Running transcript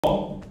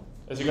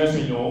As you guys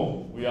may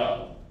know, we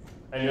are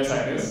NUS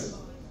hackers.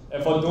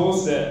 And for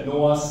those that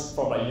know us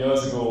from like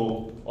years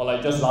ago, or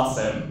like just last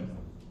sem,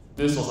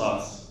 this was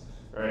us,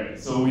 right?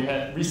 So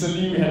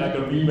recently we had like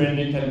a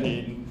rebranding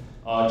campaign,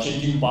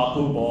 changing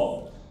barcode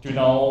board to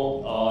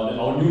now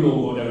our new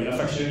logo that we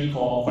affectionately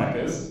call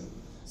Quackers.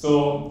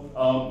 So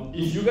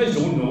if you guys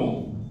don't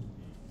know,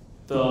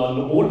 the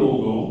old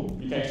logo,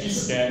 you can actually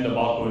scan the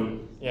barcode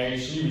and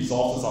actually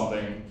resolve to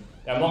something.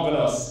 I'm not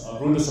gonna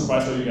ruin the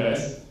surprise for you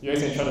guys. You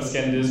guys can try to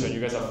scan this when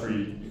you guys are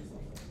free.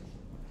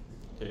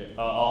 Okay,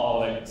 I'll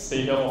like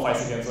stay here for 5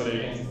 seconds so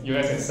that you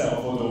guys can snap a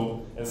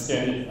photo and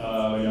scan it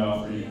when you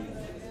are free.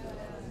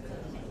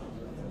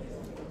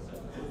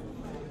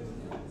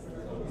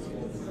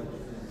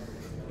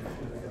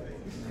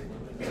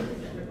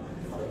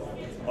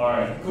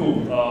 Alright,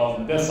 cool.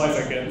 That's 5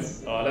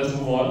 seconds. Let's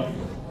move on.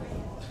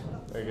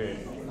 Okay.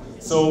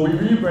 So we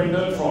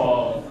rebranded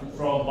from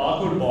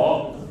barcode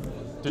board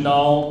to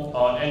now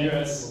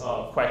NUS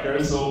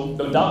Quackers. So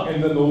the duck in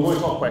the logo is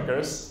called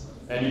Quackers,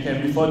 and you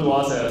can refer to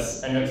us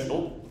as NUS.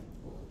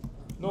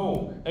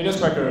 NUS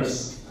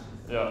Quackers.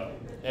 Yeah.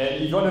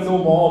 And if you want to know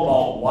more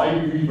about why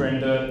we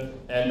rebranded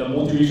and the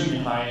motivation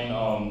behind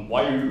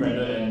why we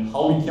rebranded and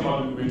how we came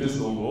up with this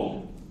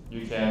logo,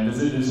 you can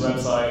visit this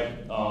website.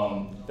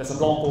 There's a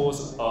blog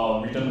post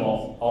written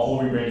about our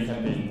whole rebranding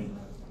campaign.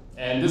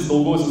 And this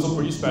logo is also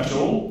pretty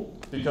special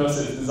because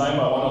it's designed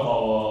by one of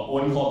our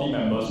own core team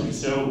members, which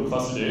is here with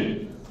us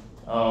today,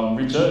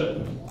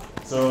 Richard.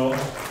 So,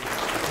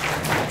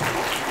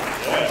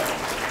 yeah,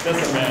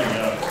 that's the man,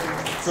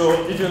 yeah.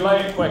 So if you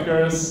like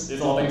Quackers,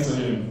 it's all thanks to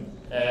him.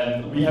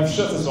 And we have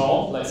shirts as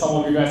well, like some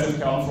of you guys have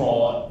come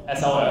for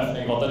SLF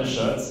and gotten the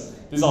shirts.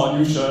 These are our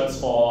new shirts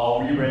for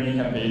our rebranding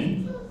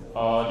campaign.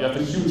 You have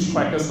the huge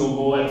Quackers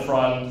logo at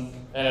front,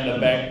 and at the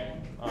back,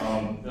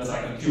 there's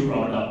like a Q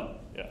rounded up.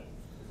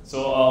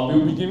 So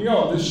we'll be giving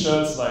out these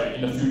shirts like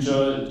in the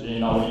future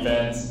in our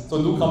events.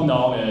 So do come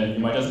down and you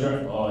might just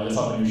grab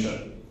yourself a new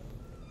shirt.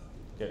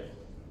 Okay.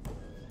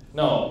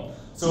 Now,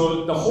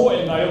 so the whole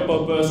entire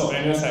purpose of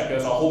NUS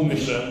Hackers, our whole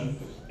mission,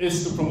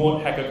 is to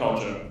promote hacker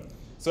culture.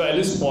 So at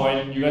this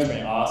point, you guys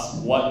may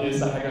ask, what is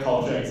the hacker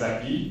culture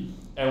exactly,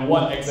 and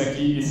what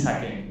exactly is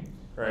hacking,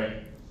 right?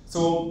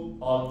 So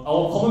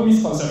our common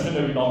misconception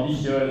that we normally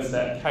hear is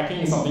that hacking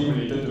is something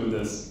related to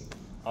this.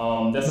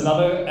 There's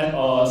another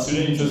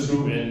student interest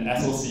group in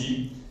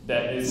SOC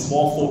that is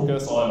more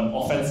focused on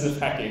offensive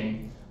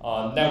hacking,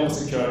 network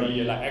security,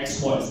 and like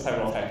exploits type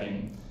of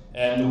hacking.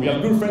 And we are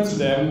good friends with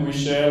them. We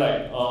share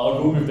like a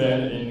group with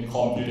them in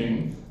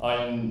computing,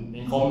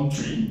 in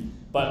Com3.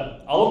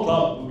 But our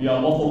club, we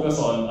are more focused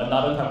on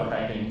another type of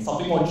hacking,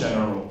 something more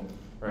general,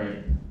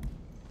 right?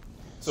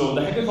 So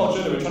the hacker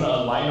culture that we're trying to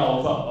align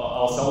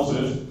ourselves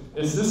with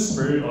is this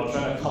spirit of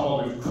trying to come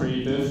up with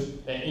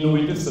creative and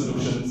innovative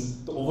solutions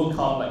to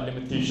overcome like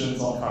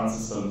limitations on current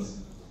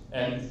systems.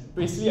 And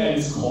basically at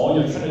its core,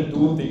 you're trying to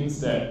do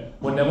things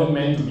that were never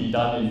meant to be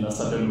done in a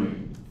certain way.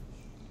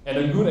 And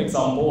a good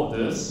example of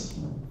this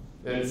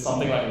is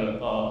something like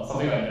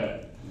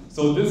that.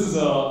 So this is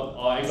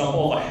an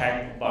example of a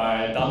hack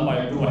done by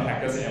a group of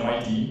hackers at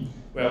MIT,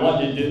 where what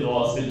they did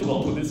was they took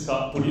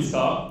a police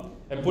car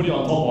and put it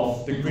on top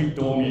of the Greek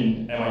Dome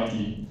in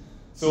MIT.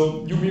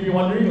 So you may be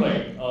wondering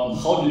like,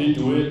 how did they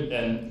do it?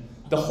 And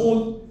the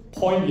whole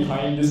point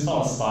behind this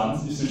kind of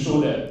stunts is to show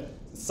that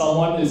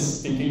someone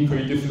is thinking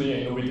creatively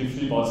and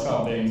innovatively about this kind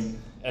of things,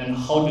 and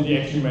how did they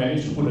actually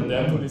manage to put a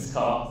damn police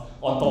car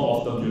on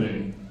top of the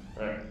building,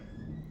 right?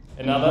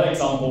 Another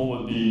example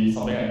would be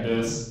something like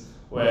this,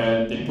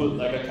 where they put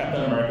like a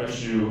Captain America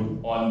shoe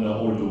on the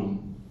whole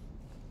dome.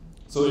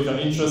 So if you're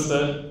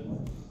interested,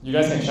 you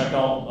guys can check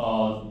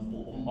out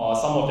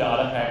some of the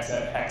other hacks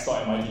at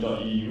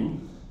hacks.mit.edu,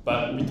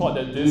 but we thought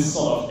that this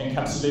sort of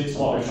encapsulates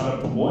what we're trying to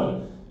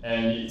promote,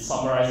 and it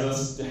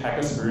summarizes the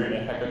hacker spirit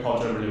and hacker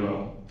culture really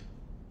well.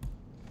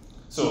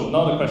 So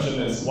now the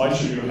question is, why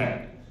should you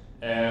hack?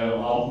 And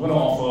I'm going to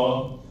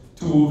offer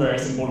two very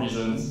simple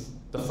reasons.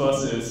 The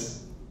first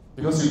is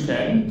because you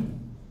can,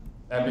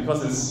 and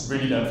because it's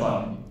really damn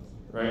fun,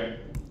 right?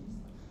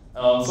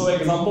 So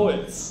example,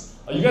 it's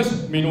you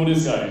guys may know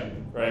this guy,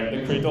 right?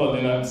 The creator of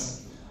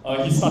Linux.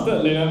 He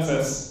started Linux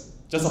as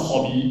just a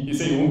hobby. He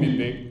said it won't be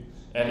big,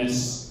 and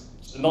it's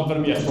not going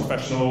to be as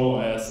professional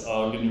as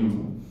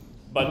GNU.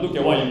 But look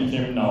at what he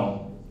became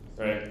now,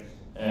 right?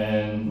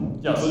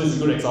 And yeah, so this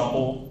is a good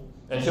example.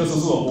 And here's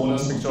also a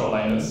bonus picture of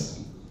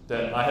Linus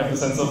that I have to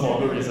censor for a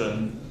good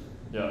reason.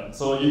 Yeah,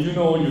 so if you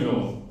know, you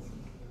know.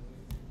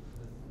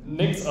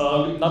 Next,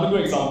 another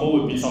good example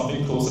would be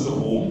something closer to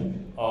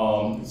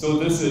home. So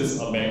this is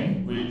a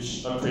bank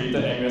which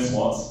created NUS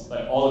Mods.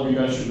 Like all of you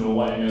guys should know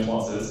what NUS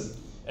Mods is.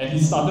 And he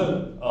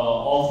started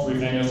off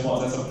with NUS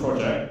Mods as a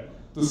project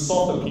to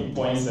solve the pain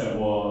points that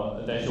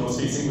he was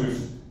facing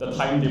with the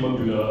timetable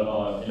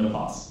builder in the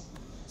past.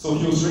 So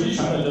he was really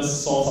trying to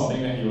just solve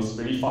something that he was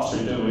really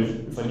frustrated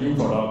with a new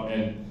product,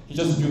 and he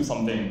just built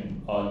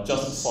something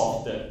just to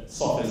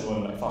solve his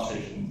own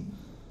frustration.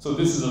 So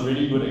this is a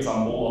really good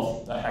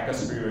example of the hacker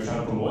spirit we're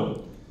trying to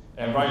promote.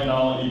 And right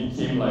now, it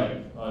became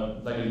like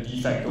like a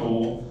de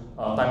facto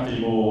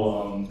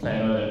timetable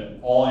planner that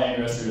all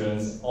NUS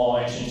students, all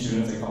exchange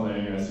students that come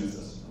to NUS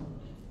uses.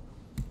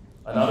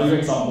 Another good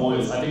example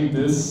is, I think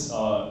this,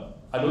 I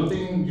don't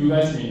think you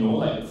guys may know,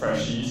 like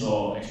freshies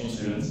or exchange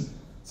students.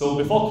 So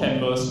before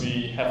Canvas,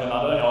 we have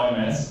another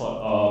LMS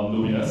called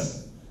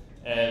Luminous.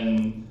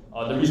 And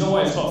the reason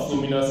why it's called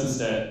Luminous is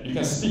that you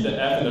can split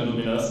the F in the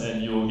Luminous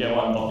and you'll get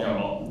what I'm talking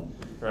about,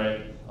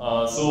 right?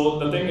 So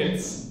the thing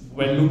is,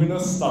 when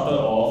Luminous started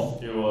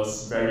off, it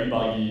was very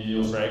buggy, it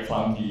was very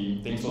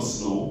clunky, things were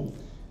slow.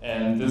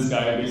 And this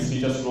guy basically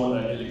just wrote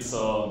an Elixir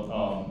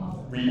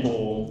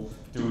repo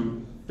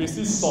to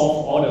basically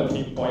solve all the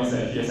pain points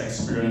that he has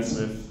experienced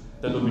with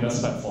the Luminous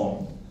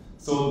platform.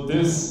 So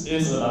this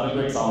is another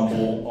good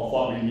example of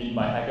what we mean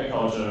by hacker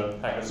culture,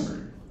 hacker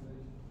spirit.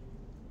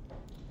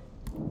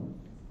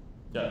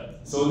 Yeah,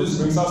 so this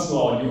brings us to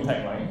our new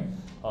tagline.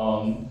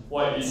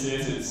 What it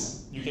says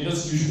is, you should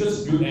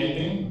just build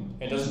anything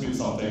and just build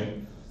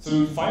something.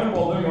 So find a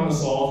problem you want to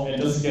solve and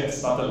just get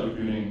started with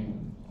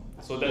building.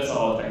 So that's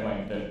our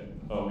tagline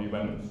that we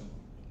went with.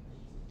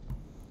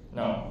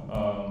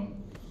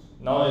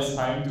 Now it's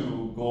time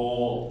to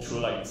go through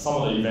like some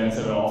of the events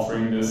that we're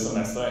offering this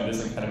semester and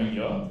this academic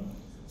year.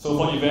 So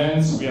for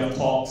events, we have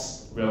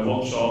talks, we have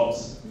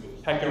workshops.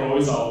 Hacker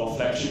is our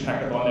flagship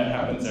hackathon that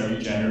happens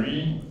every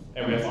January.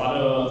 And we have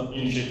other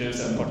initiatives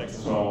and projects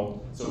as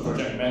well. So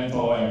Project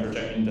Mentor and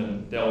Project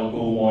Intern, that will go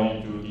more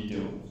into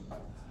detail.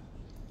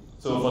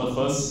 So for the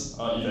first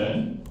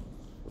event,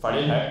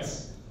 Friday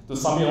Hacks, to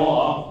sum it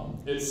all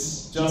up,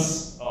 it's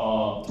just a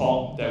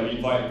talk that we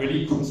invite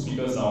really cool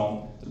speakers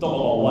down to talk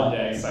about what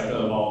they're excited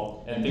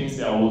about and things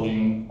they are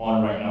working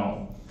on right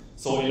now.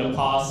 So in the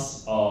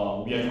past,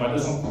 we have invited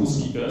some cool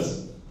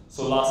speakers.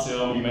 So last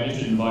year, we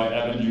managed to invite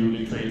Evan Yu,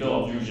 the creator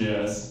of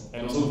Vue.js,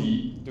 and also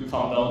V, to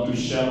come down to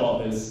share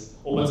about his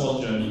open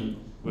source journey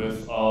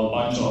with a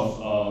bunch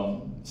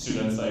of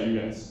students like you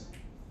guys.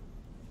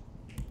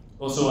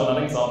 Also,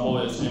 another example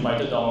is we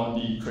invited down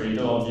the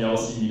creator of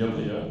VLC Media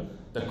Player,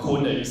 the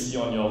code that you see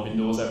on your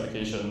Windows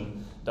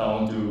application,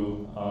 down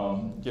to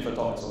give a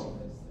talk as well.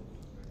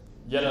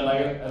 Yet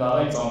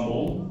another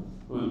example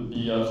would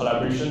be a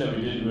collaboration that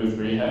we did with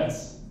Grey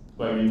Hats,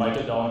 where we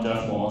invited down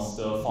Jeff Moss,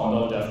 the founder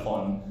of DEF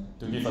CON,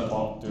 to give a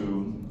talk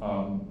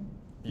to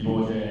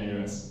people here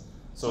in NUS.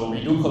 So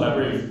we do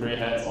collaborate with Grey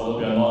Hats,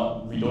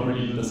 although we don't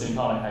really do the same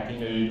kind of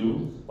hacking that they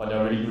do, but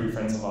they're really great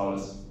friends of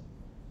ours.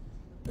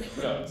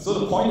 Yeah. So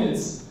the point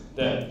is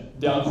that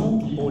there are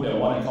cool people that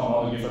want to come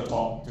out and give a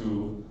talk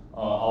to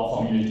our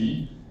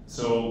community.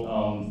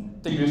 So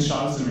take this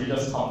chance to really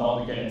just come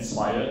down to get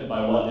inspired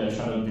by what they're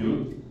trying to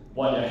build,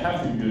 what they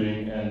have been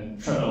building,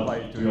 and try to apply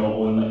it to your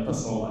own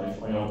personal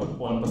life or your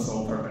own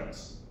personal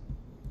projects.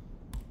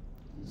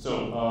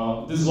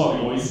 So this is what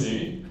we always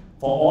say.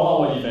 For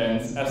all our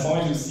events, as long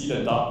as you see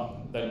the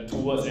duck that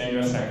towards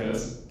NUS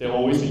hackers, there will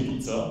always be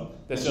pizza.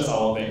 That's just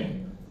our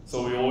thing.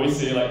 So we always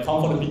say, like,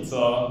 come for the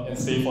pizza and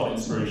stay for the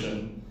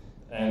inspiration.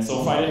 And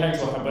so Friday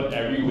Hacks will happen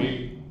every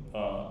week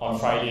on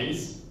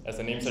Fridays, as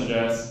the name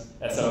suggests,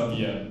 at 7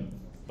 p.m.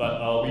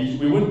 But we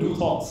wouldn't do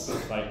talks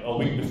like a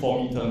week before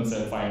midterms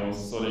and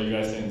finals, so that you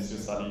guys can still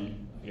study,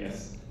 I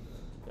guess.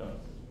 Yeah.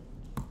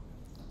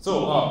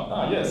 So,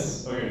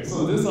 yes, okay.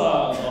 So these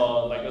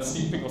are like a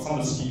sneak peek of some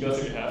of the speakers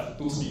that we have,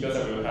 2 speakers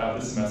that we will have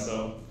this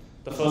semester.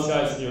 The first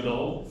guy is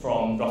Theodore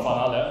from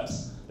Grafana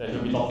Labs, that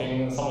he'll be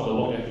talking some of the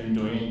work that he's been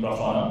doing in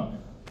Grafana.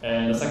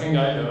 And the second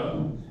guy here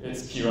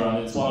is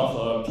Kiran. It's one of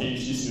the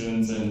PhD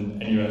students in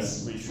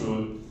NUS, which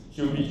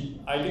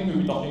I think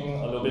he'll be talking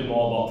a little bit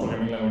more about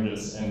programming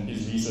languages and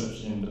his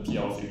research in the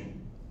PL field.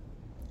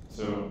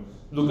 So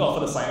look out for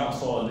the sign-ups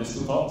for these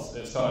 2 talks.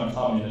 It's gonna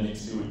come in the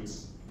next few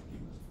weeks.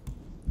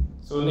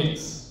 So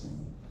next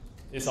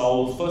is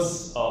our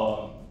first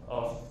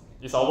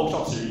is our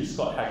workshop series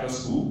called Hacker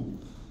School.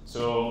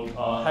 So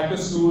Hacker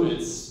School,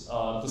 it's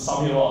to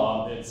sum it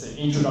all up, it's an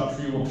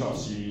introductory workshop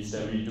series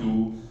that we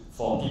do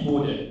for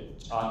people that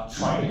are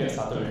trying to get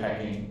started with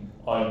hacking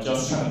or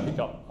just trying to pick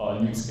up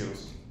new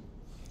skills.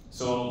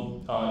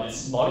 So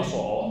it's knowledge for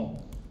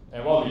all.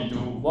 And what we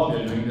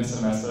are doing this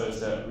semester is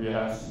that we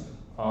have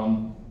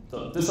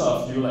these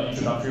are a few like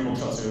introductory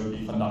workshops we will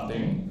be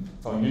conducting,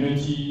 from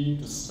Unity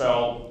to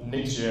Svelte,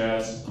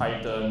 Next.js,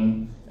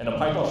 Python, and the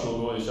PyTorch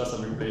logo is just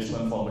a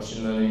replacement for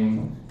machine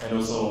learning and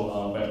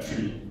also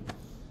Web3.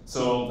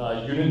 So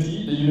the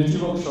Unity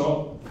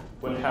workshop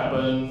would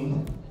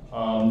happen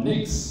 2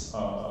 weeks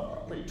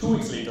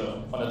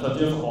later, on the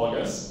 30th of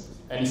August,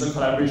 and it's a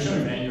collaboration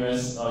with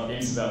NUS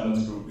Games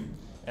Development Group,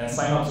 and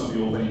sign-ups will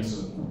be opening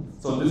soon.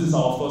 So this is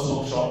our first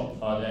workshop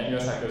the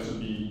NUS hackers will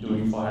be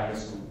doing for Hacker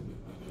School.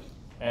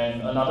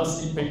 And another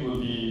sneak peek will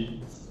be,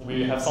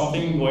 we have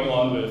something going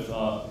on with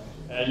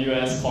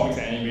NUS Comics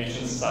and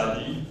Animation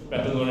Society,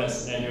 better known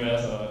as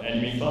NUS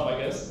Anime Club, I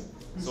guess.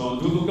 So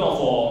do look out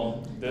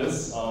for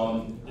this.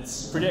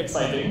 It's pretty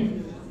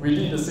exciting. We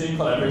did the same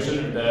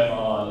collaboration with them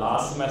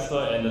last semester,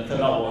 and the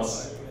turnout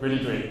was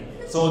really great.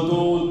 So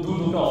do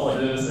look out for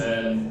this,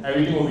 and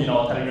everything will be in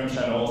our Telegram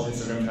channels,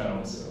 Instagram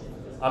channels.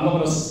 I'm not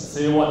going to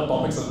say what the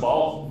topic's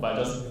about, but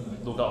just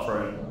look out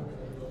for it.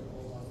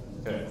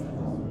 Okay.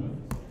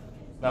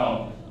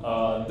 Now,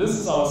 this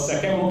is our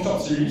second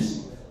workshop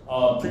series.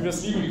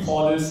 Previously, we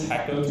called this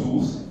Hacker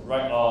Tools,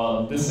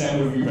 right? This sem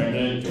we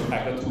rebranded it to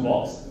Hacker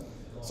Toolbox.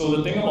 So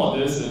the thing about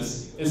this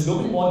is, it's a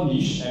little bit more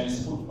niche and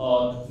it's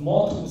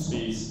more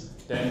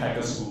tool-based than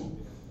Hacker School,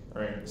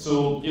 right?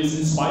 So it's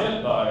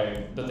inspired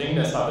by the thing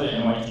that started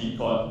in MIT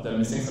called the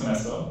Missing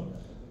Semester.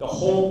 The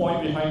whole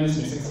point behind this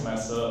Missing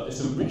Semester is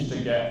to bridge the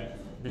gap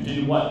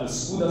between what the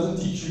school doesn't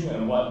teach you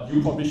and what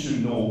you probably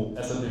should know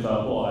as a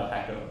developer or a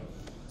hacker.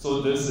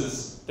 So this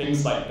is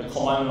things like the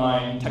command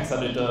line, text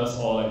editors,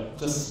 or like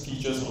just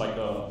features like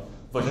a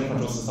version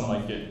control system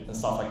like Git and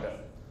stuff like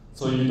that.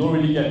 So you don't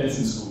really get this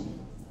in school.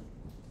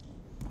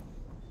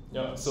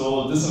 Yeah,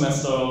 so this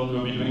semester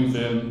we'll be doing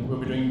Vim, we'll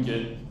be doing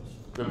Git,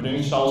 we'll be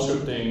doing shell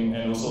scripting,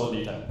 and also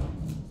data.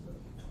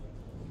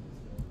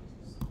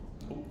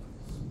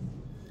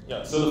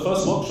 Yeah, so the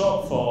first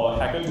workshop for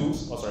Hacker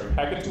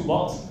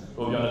Toolbox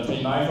will be on the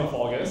 29th of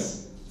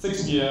August,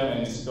 6 p.m.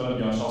 and it's going to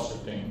be on shell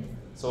scripting.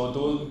 So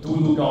do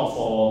look out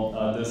for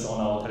this on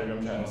our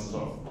Telegram channels as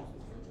well.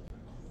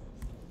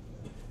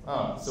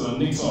 So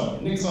next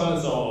one is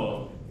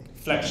our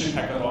flagship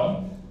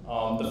hackathon,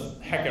 the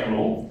Hack and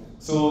Roll.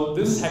 So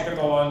this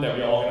hackathon that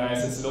we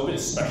organize is a little bit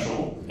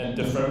special and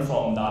different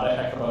from the other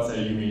hackathons that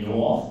you may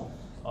know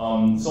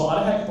of. So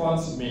other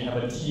hackathons may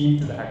have a theme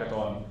to the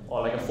hackathon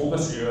or like a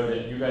focus area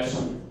that you guys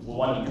would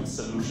want to build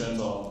solutions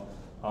or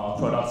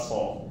products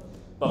for.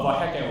 But for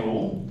Hack and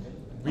Roll,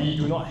 we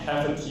do not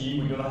have a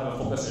team, we do not have a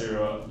focus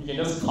area. You can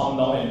just come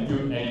down and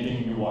build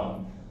anything you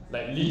want.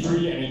 Like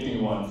literally anything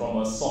you want, from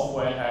a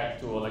software hack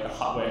to like a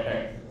hardware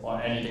hack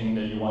or anything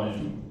that you want to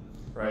do.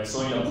 Right,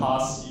 so in the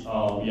past,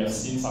 we have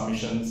seen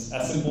submissions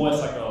as simple as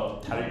like a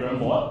Telegram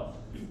bot,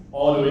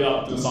 all the way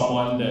up to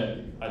someone that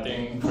I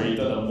think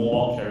created a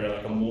mobile carrier,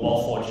 like a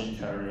mobile 4G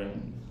carrier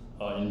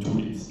in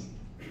 2 days,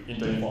 in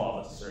 24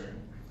 hours, sorry.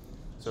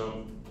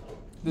 So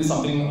this is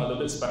something a little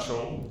bit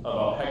special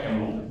about Hack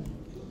and Roll.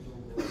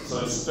 So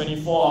it's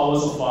 24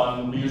 hours of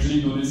fun. We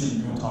usually do this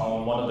in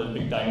Newtown, one of the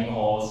big dining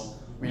halls.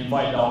 We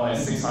invite down like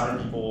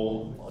 600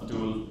 people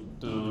to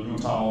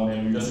Newtown,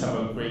 and we just have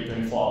a great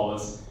 24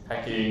 hours.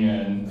 Hacking,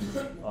 and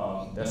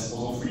there's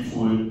also free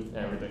food and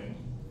everything.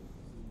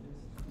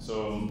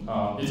 So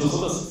it's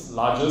also the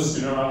largest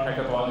student-run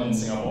hackathon in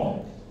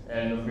Singapore,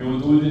 and we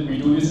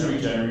do this every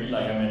January,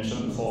 like I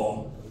mentioned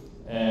before.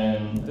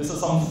 And this are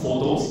some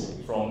photos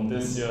from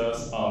this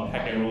year's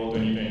Hack and Roll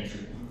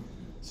 2023.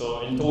 So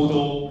in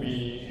total,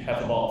 we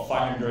have about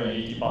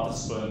 580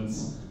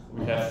 participants.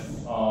 We have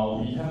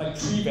like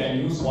 3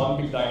 venues,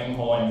 1 big dining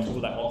hall and 2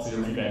 like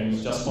auxiliary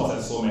venues, just because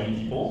there's so many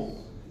people.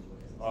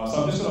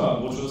 So I'm just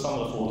going to go through some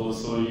of the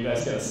photos so you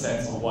guys get a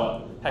sense of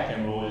what Hack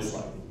and Roll is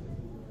like.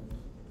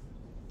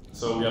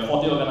 So we have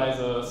 40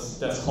 organizers,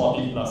 that's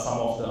 40 plus some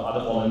of the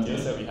other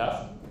volunteers that we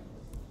have.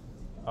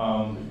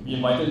 We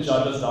invited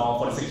judges down,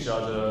 46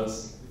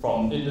 judges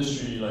from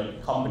industry,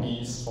 like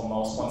companies, from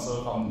our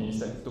sponsor companies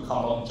to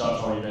come out and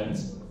judge our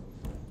events.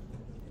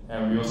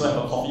 And we also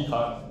have a coffee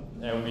cart,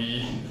 and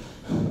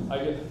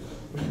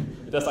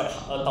there's like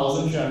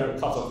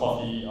 1,300 cups of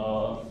coffee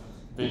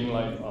being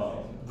like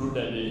brewed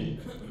that day,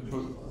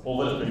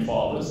 over the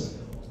 24 hours.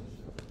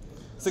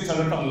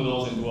 600 cup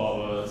noodles in 2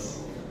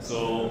 hours.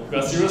 So we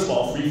are serious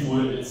about free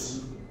food.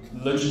 It's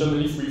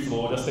legitimately free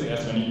flow, just take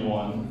as many you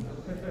want.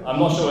 I'm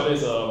not sure whether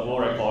it's a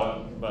world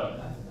record,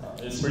 but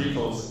it's pretty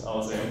close, I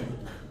would say.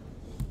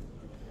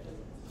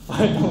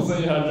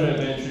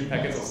 5,823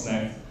 packets of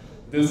snacks.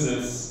 This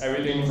is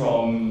everything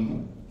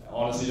from,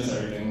 honestly, just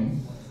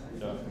everything.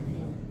 Yeah.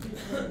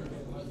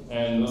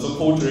 And also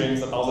cold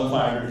drinks,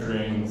 1,500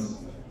 drinks.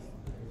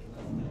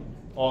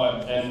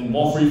 And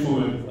more free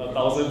food,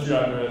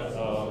 1,300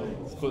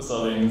 food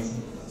servings.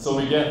 So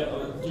you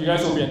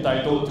guys will be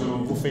entitled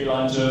to buffet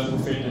lunches,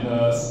 buffet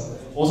dinners,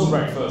 also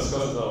breakfast,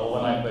 because it's an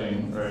overnight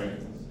thing, right?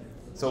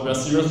 So we are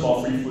serious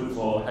about free food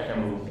for Hack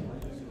and Roll.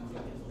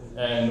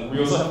 And we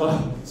also have a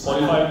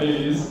Spotify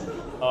playlist.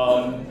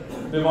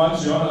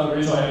 Devansh, you want to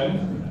raise your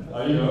hand?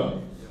 Are you here?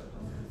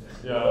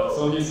 Yeah,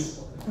 so he's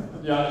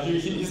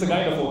the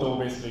guy in the photo,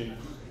 basically.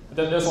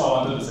 That's what I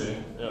wanted to say,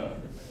 yeah.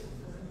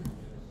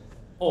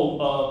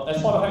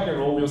 As part of Hack and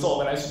Roll, we also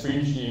organize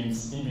fringe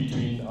games in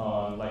between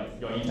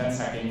like your intense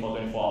hacking for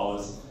 24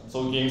 hours.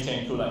 So games can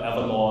include like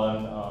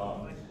Avalon,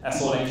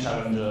 SO-Link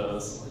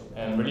challenges,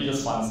 and really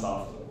just fun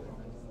stuff.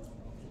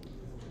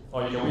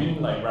 Or you can win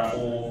like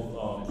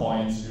raffle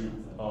points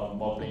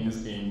while playing this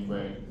game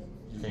where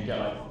you can get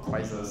like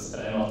prizes at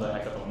the end of the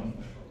hackathon.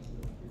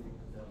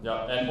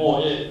 Yeah, and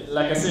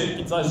like I said,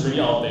 pizza is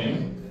really our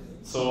thing.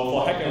 So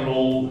for Hack and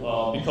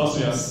Roll, because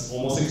we have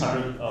almost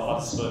 600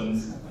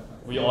 participants,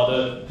 we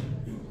ordered,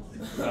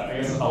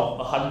 I guess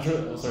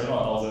 100, sorry,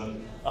 not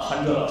 1,000,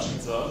 100 large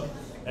pizza.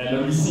 And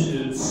the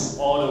receipt is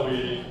all the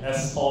way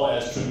as tall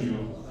as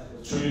Chunyu.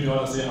 Chunyu, do you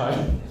want to say hi?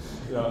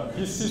 Yeah,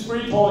 he's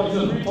pretty tall, he's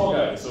a pretty tall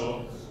guy,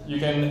 so you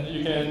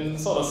can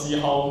sort of see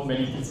how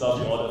many pizzas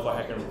we ordered for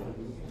Hack and Roll.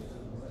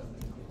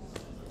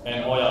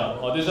 And oh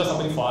yeah, this is just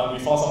something fun. We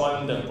found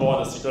someone that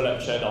brought the secret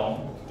lab chair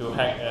down to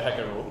hack a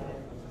hacker roll.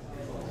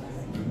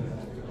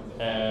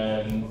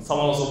 And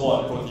someone also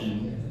bought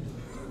protein.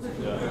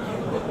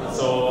 Yeah.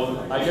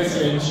 So I guess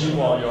you can gym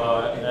while you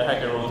are at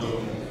hacker roll too.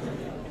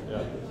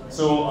 Yeah.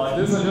 So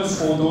these are just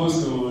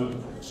photos to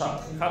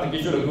kind of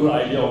give you a good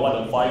idea of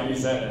what the vibe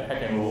is at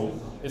hack and roll.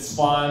 It's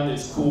fun,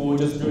 it's cool,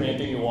 just do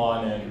anything you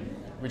want, and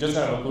we just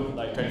have a good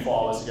like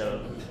 24 hours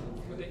together.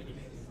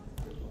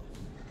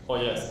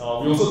 Oh yes,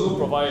 we also do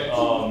provide, it's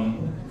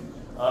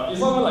not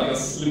even like a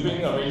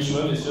sleeping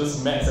arrangement, it's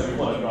just mats that we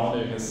put on the ground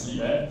that you can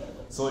sleep at.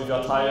 So if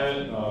you're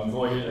tired,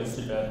 go ahead and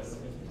sleep at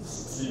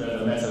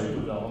the mats that we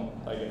put down,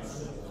 I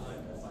guess.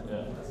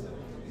 Yeah.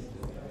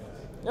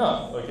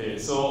 Yeah, okay,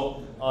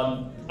 so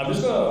I'm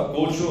just gonna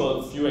go through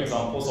a few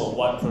examples of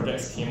what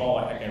projects came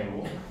out at Hack and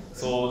Roll.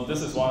 So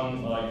this is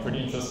one like pretty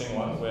interesting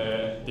one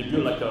where they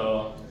built like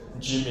a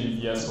gym in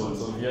VS Code.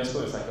 So VS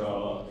Code is like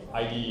a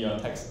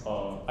IDE text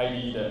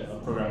IDE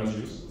that programmers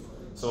use.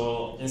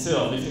 So instead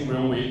of lifting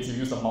real weights, you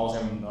use the mouse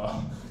and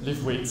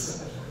lift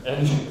weights,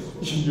 and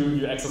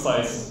you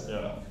exercise.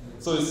 Yeah.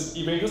 So it's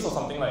ranges for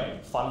something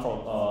like fun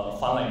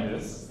like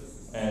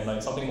this, and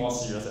like something more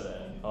serious at the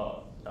end.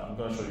 Yeah, I'm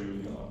gonna show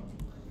you.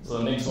 So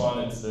the next one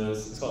is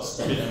this. It's called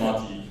Stupid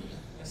MRT.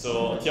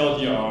 So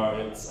TLDR,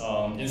 it's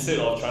instead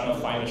of trying to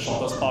find the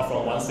shortest path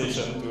from one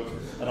station to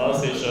another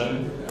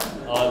station,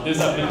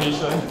 this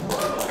application,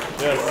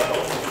 yes.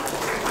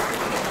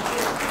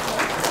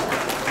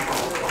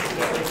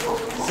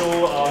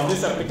 So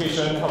this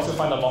application helps you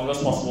find the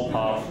longest possible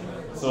path.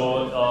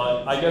 So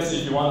I guess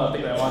if you want to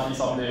take the MRT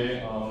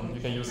someday, you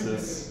can use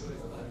this.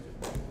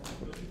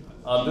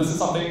 This is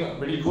something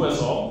really cool as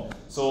well.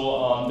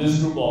 So this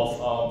group of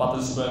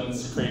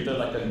participants created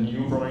like a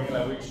new programming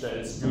language that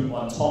is built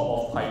on top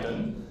of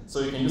Python. So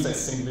you can use like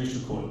Singlish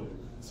to code.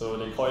 So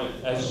they call it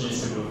SG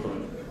Studio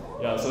Code.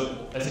 Yeah,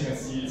 so as you can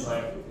see, it's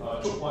like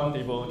choke one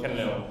table, can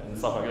level, and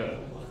stuff like that.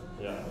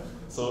 Yeah.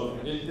 So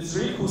it's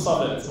really cool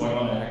stuff that's going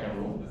on in Hack and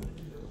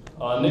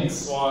Roll.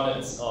 Next one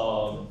is,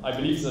 I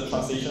believe, it's a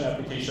translation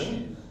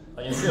application.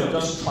 Instead of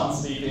just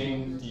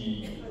translating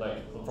the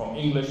from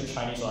English to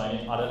Chinese or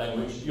any other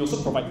language, you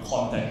also provide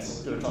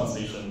context to the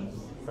translation.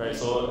 Right,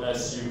 so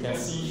as you can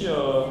see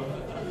here,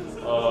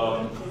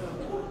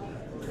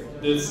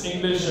 there's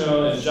English here,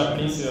 there's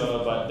Japanese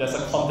here, but there's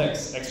a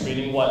context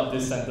explaining what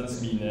this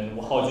sentence means and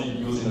how is it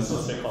used in a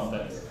specific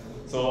context.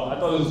 So I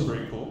thought it was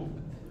pretty cool.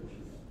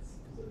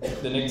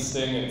 The next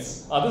thing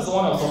is, this is the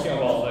one I was talking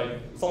about, like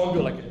someone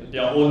built like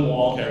their own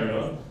mobile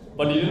carrier,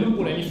 but they didn't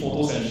put any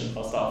photos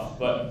and stuff,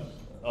 but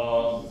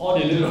all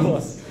they did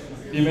was,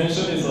 they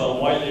mentioned it's a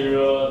wide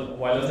area,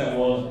 wireless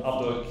network up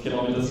to a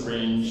kilometers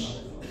range,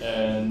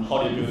 and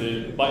how they build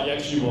it, but it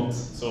actually works.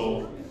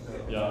 So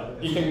yeah,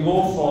 it can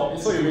go from,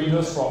 so it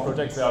ranges from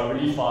projects that are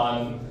really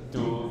fun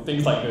to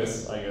things like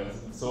this, I guess.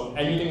 So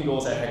anything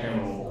goes at Hack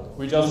and Roll.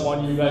 We just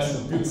want you guys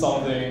to build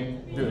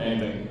something, build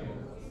anything.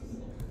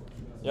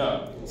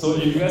 Yeah, so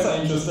if you guys are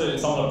interested in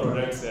some of the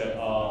projects that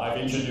I've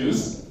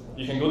introduced,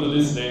 you can go to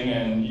this link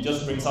and it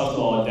just brings us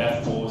to our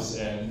dev post,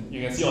 and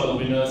you can see all the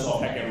winners of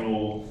Hack and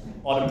Roll,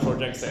 all the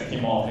projects that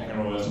came out of Hack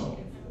and Roll as well.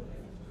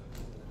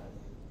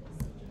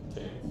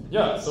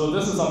 Yeah, so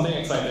this is something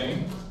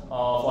exciting.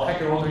 For Hack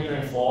and Roll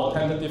 2024,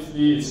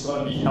 tentatively it's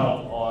going to be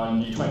held on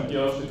the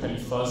 20th to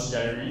 21st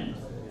January,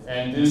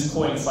 and this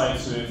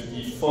coincides with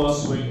the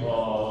first week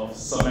of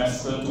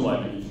semester 2, I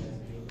believe.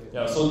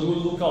 Yeah, so do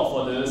look out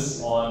for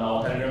this on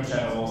our Telegram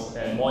channels,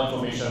 and more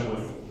information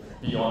will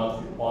be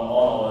on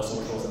all our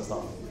socials and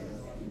stuff.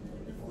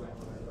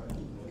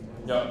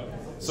 Yeah,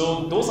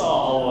 so those are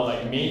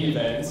our main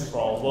events,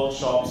 from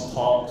workshops,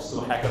 talks to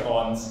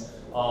hackathons.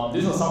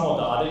 These are some of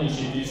the other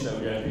initiatives that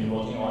we have been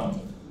working on.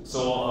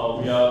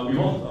 So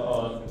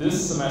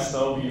this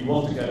semester we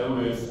work together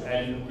with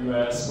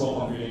NUS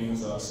School of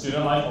Computing's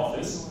Student Life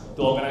Office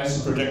to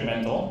organize Project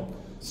Mentor.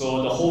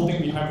 So the whole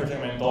thing behind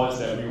Project Mentor is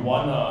that we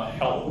want to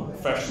help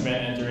freshmen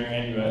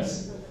entering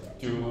NUS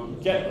to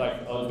get to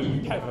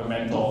type of a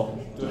mentor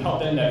to help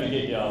them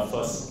navigate their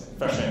first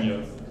freshman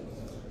year.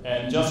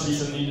 And just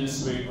recently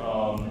this week,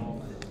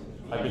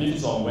 I believe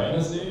it's on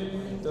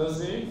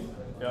Thursday,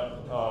 yeah.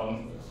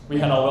 We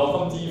had our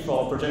welcome tea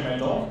for Project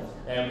Mentor,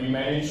 and we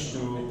managed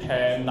to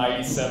pair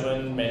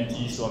 97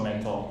 mentees to a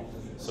mentor.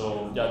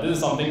 So yeah, this is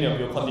something that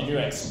we'll continue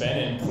to expand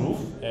and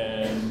improve,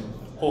 and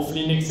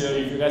hopefully next year,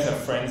 if you guys have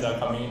friends that are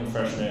coming in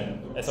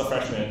as a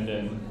freshman,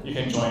 then you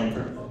can join.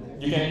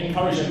 You can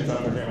encourage them to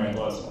join Project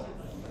Mentor as well.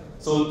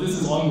 So this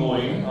is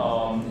ongoing.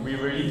 We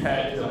already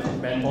paired the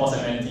mentors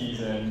and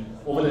mentees, and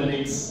over the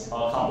next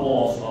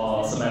couple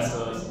of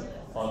semesters,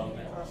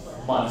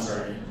 months,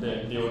 sorry,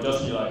 they will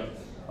just be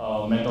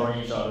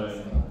mentoring each other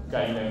and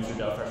guiding them through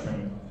their freshman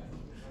year.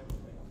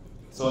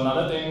 So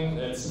another thing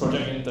is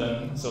Project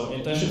Intern. So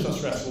internships are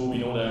stressful, we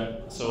know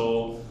that.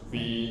 So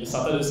we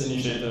started this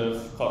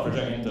initiative called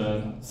Project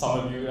Intern. Some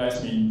of you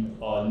guys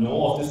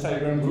know of this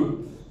Telegram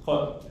group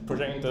called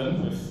Project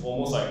Intern with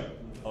almost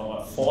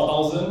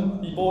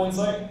 4,000 people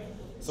inside.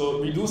 So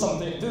we do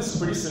something, this is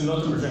pretty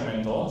similar to Project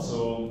Mentor.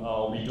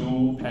 So we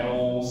do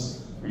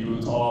panels, we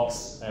do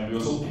talks, and we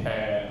also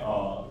pair,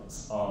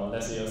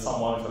 let's say,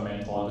 someone with a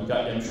mentor to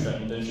guide them through the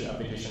internship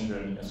application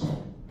journey as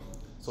well.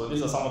 So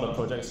these are some of the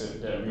projects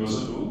that we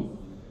also do.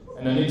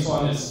 And the next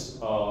one is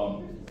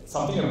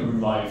something that we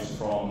revived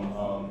from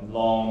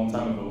long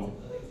time ago.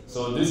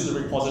 So this is a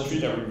repository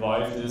that we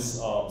revived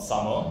this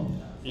summer.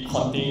 It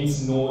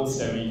contains notes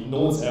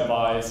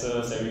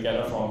advices that we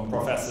gather from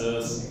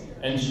professors,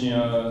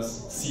 engineers,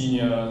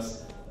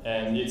 seniors,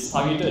 and it's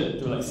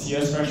targeted to like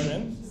CS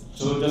freshmen.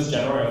 So just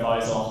general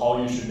advice on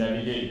how you should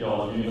navigate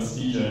your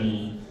university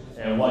journey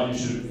and what you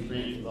should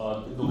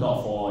look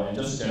out for, and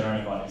just general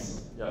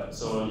advice. Yeah.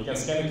 So you can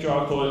scan the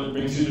QR code, it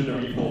brings you to the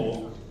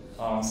repo,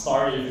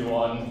 start if you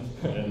want,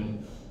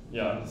 and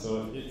yeah.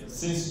 So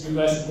since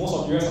most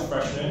of you guys are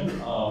freshmen,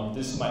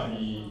 this might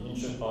be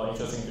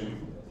interesting to you.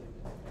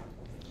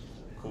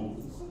 Cool.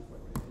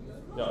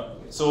 Yeah.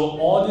 So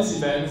all these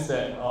events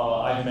that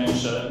I've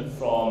mentioned,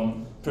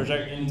 from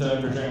Project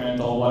Intern, Project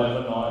Mentor,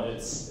 whatever not,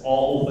 it's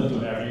all open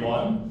to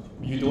everyone.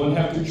 You don't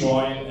have to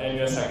join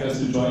NUS Hackers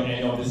to join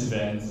any of these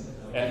events,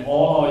 and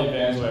all our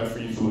events will have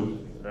free food,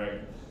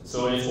 right?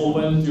 So it's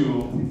open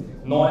to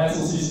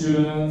non-SOC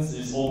students,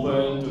 it's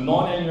open to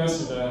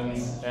non-NUS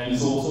students, and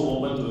it's also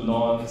open to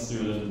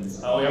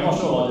non-students. I'm not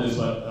sure about this,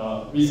 but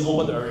it's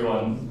open to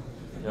everyone.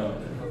 Yeah.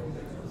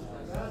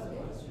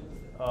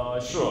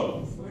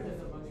 Sure.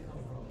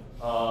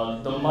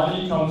 The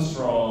money comes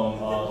from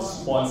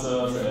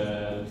sponsors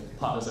and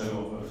partners that we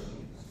work with.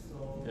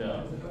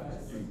 Yeah.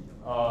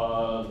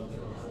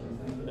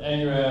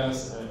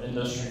 NUS,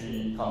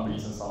 industry,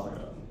 companies, and stuff like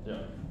that.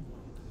 Yeah.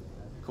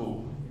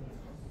 Cool.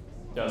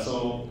 Yeah,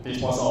 so they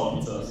sponsor our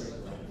pizzas.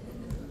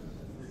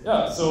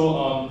 Yeah,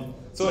 so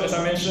as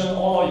I mentioned,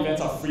 all our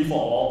events are free for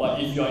all, but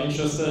if you are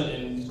interested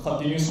in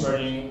continue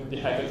spreading the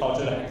hacker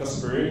culture, the hacker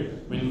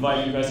spirit, we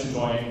invite you guys to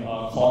join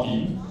Core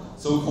Team.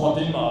 So Core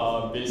Team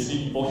are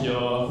basically people here,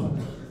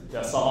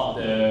 there are some out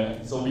there.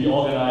 So we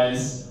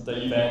organize the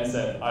events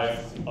that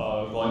I've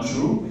gone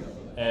through,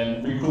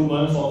 and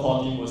recruitment for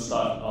Core Team will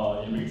start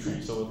in week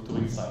 3, so 2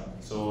 weeks time.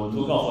 So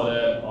look out for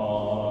that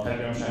on our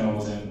Telegram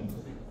channels and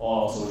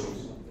all our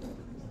socials.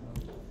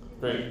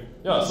 Great.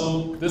 Yeah,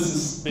 so this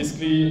is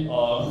basically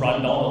a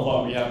rundown of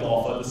what we have to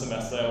offer this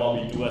semester and what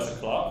we do as a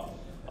club.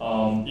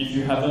 If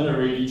you haven't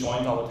already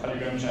joined our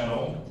Telegram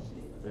channel,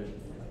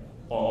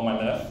 or on my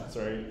left,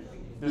 sorry,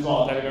 this is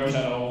our Telegram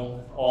channel,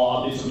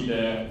 all updates will be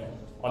there.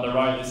 On the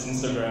right is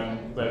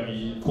Instagram, where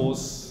we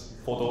post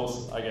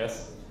photos, I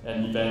guess,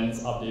 and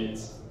events,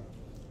 updates.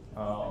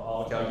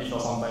 I'll give you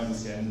some time to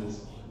scan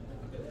this.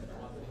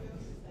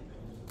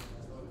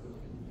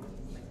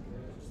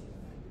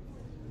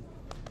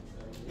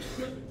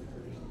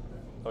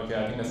 Okay,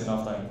 I think that's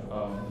enough time.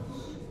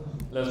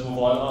 Let's move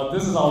on.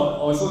 This is our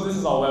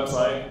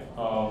website.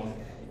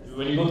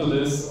 When you go to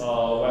this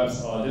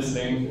this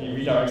link, it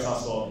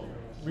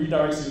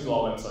redirects you to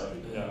our website.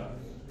 Yeah.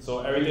 So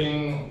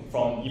everything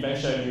from event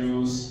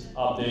schedules,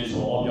 updates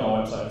will all be on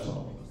our website as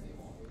well.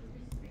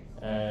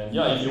 And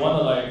yeah, if you want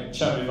to like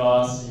chat with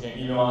us, you can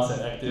email us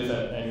at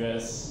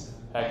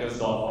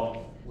active@nushackers.org.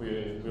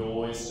 We'll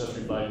always just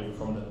reply you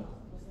from there.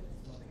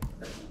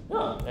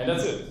 Yeah, and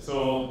that's it.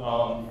 So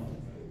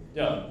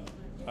yeah,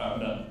 I'm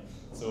done.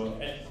 So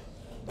okay.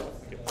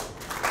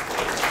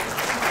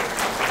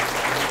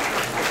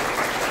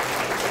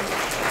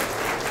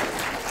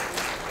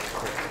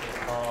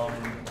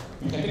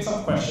 We can take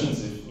some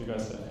questions if you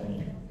guys have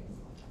any.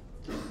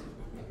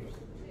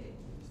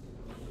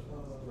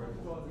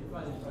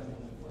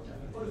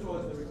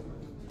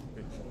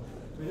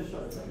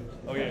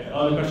 Okay,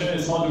 the question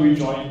is, how do we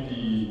join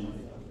the...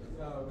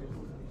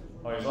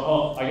 Okay,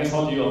 so I guess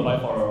how do you apply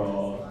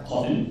for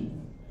Core Team?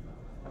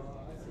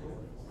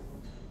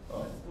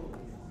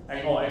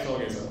 Okay,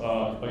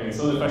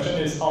 so the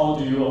question is, how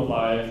do you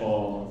apply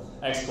for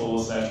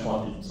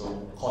Expo/Core Team? So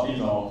Core Team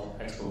is our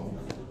Expo.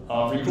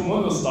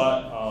 Recruitment will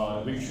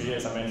start week 3,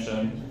 as I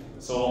mentioned.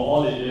 So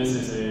all it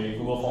is a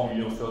Google form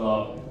you fill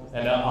up,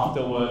 and then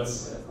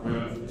afterwards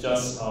we'll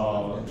just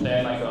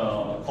plan like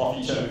a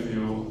coffee chat with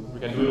you. We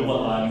can do it over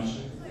lunch.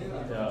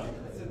 Yeah.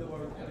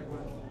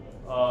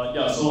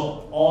 Yeah.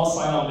 So all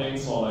sign-up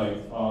links for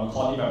like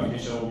Core Team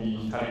application will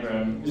be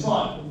Telegram. It's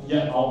not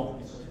yet out,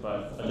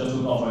 but I just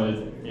look out for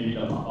it. Maybe in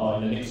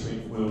the next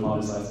week we'll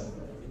publicize it.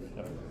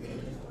 Yep.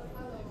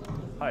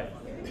 Hi.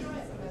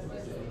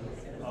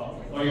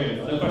 Okay,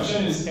 the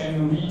question is,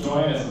 can we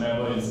join as a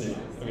member instead?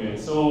 Okay,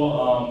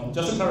 so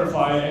just to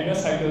clarify,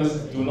 NUS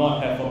Hackers do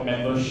not have a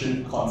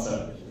membership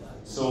concept.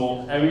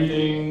 So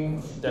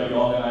everything that we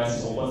organize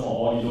is open for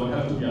all. You don't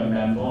have to be a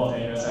member of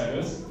NUS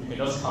Hackers. You can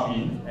just come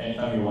in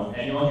anytime you want.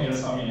 Anyone can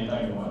just come in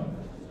anytime you want.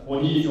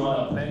 Only if you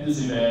want to plan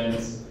these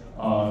events,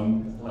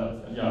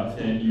 yeah,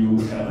 then you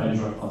can apply to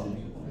join Core Team.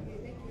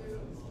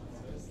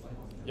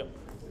 Yep.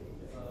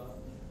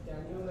 Can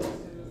you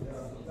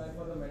apply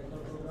for the mentor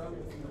program?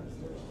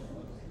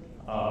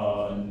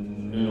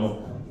 No.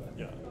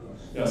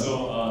 Yeah, so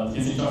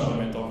he's in charge of the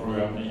mentor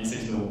program, and he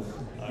says no.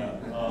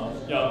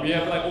 Yeah, we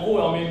have like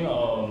overwhelming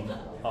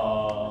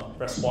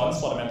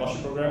response for the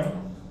mentorship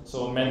program.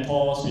 So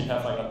mentors, we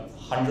have like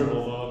 100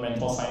 over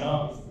mentor sign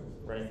up,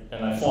 right?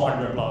 And like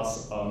 400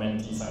 plus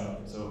mentee sign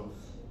up. So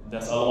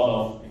there's a lot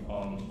of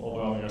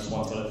overwhelming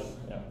response for that.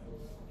 Yeah.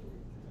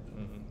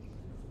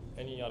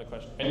 Any other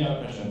questions? Any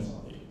other questions?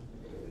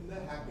 In the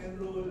hack and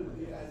roll, as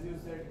you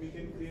said, we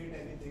can create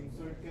anything.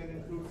 So it can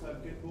include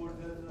circuit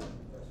boards as well.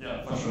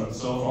 Yeah, for sure.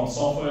 So from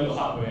software to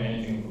hardware,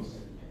 anything goes.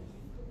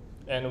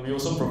 And we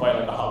also provide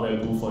like a hardware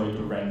booth for you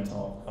to rent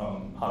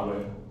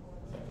hardware.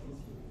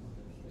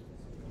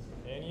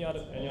 Any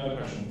other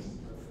questions?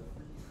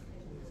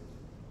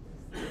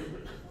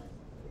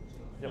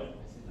 Yep.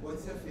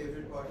 What's your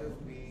favorite part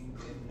of being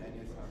in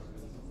NUS?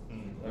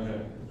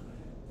 Okay.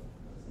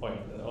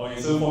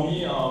 Okay, so for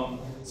me,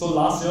 so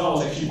last year I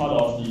was actually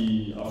part of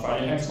the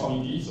Friday Hacks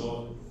committee,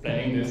 so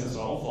planning this as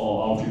well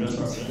for our previous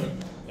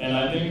president. And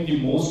I think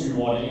the most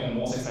rewarding and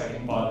most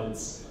exciting part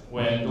is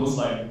when those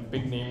like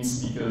big name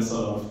speakers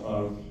sort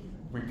of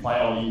reply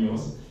our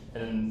emails.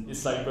 And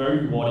it's like very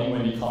rewarding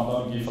when they come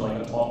down and give like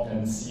a talk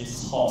and see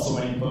how so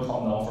many people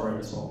come down for it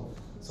as well.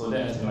 So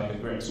that has been like a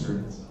great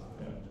experience.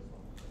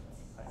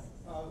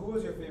 Yeah. Who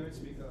was your favorite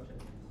speaker?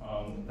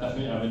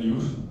 Definitely Avenue.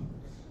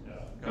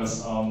 Yeah,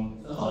 because a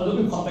little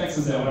bit of context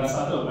is that when I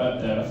started web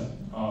dev,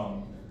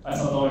 I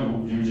started out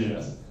with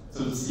Vue.js.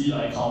 So to see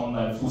like come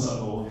like full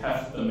circle,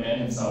 have the man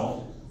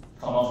himself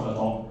come out for the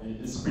talk,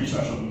 it's pretty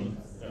special to me.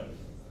 Yeah.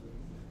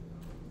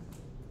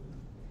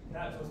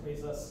 Tabs or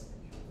spaces?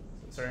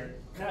 Sorry?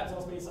 Tabs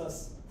or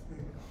spaces?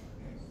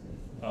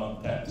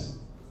 Tabs.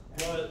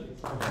 Good.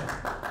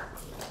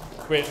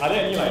 Wait, are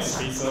there any like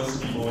spaces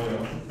people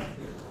here?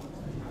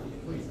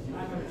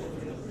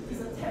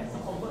 It's a tab to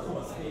convert to a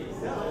space.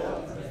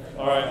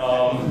 Alright,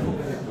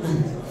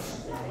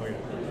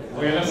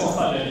 okay, let's not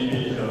start the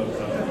debate here.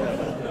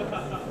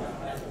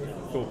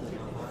 Cool.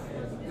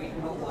 Wait,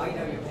 how wide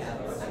are your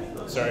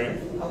tabs? Sorry?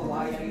 How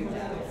wide are your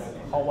tabs?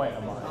 How wide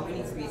am How I?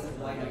 many spaces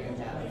wide are your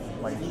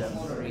tabs? My Each tabs.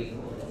 moderate.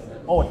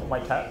 Oh, my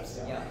tabs?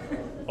 Yeah.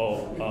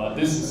 Oh,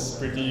 this is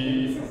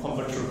pretty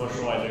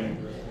controversial, I think.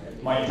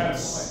 My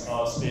tabs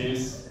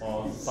space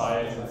or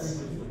size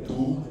is 2.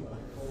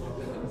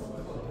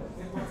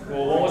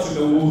 Oh, what was it,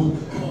 the woo?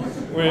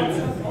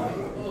 Wait.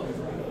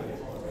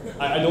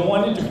 I don't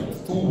want it to be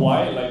too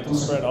wide, like too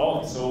spread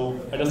out, so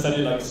I just set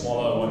it like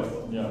smaller.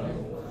 Yeah.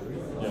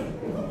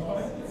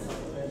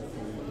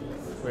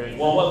 Wait,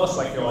 what's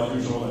like your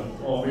usual?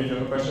 Oh, wait, you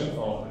have a question?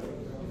 Oh.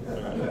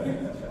 Okay.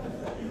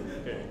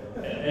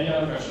 Any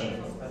other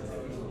question?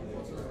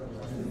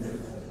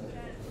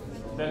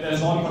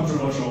 There's one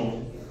controversial.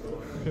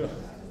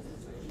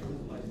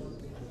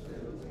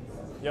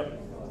 Yep.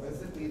 Where's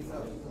the pizza?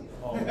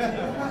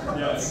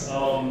 Yes.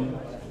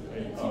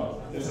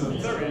 Is the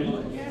pizza ready?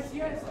 Yes.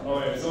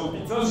 Okay, so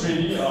pizza's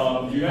ready.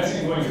 You guys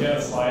can go and get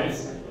a slice.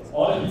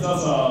 All the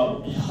pizzas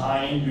are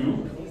behind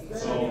you.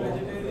 So,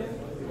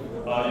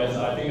 yes,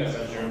 I think that's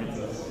vegetarian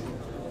pizzas.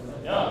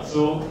 Yeah.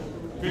 So,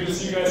 great to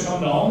see you guys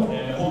come down,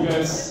 and I hope you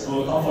guys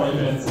will come for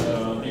events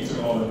next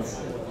week onwards.